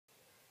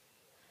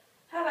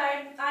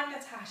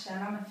Natasha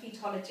and I'm a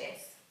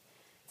phytologist.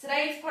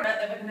 Today's product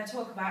that we're going to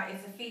talk about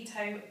is the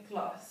PHYTO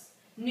Gloss.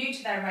 New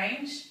to their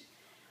range.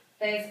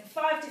 There's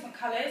 5 different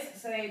colours,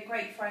 so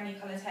great for any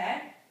coloured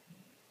hair.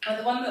 And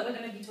the one that we're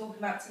going to be talking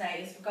about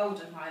today is for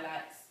golden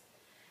highlights.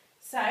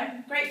 So,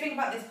 great thing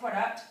about this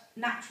product,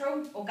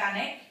 natural,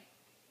 organic,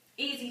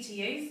 easy to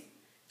use,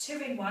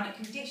 2-in-1, it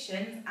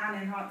conditions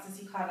and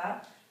enhances your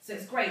colour. So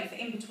it's great for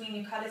in between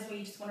your colours where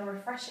you just want to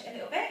refresh it a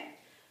little bit.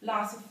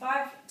 Lasts with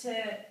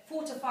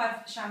 4 to 5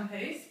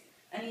 shampoos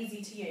and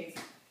easy to use.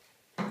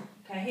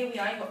 Okay, here we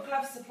are, you've got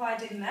gloves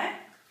supplied in there.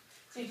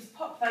 So you just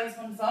pop those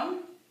ones on.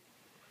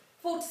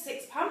 4 to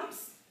 6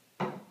 pumps.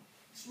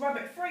 Just rub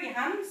it through your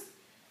hands.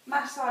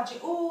 Massage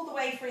it all the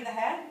way through the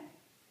hair.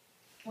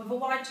 With a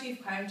wide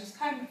tooth comb, just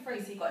comb it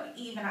through so you've got an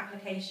even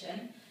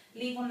application.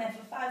 Leave on there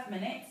for 5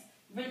 minutes.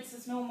 Rinse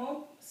as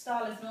normal,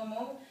 style as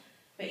normal,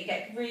 but you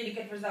get really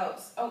good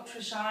results.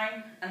 Ultra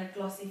shine and a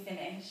glossy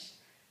finish.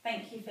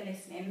 Thank you for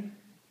listening.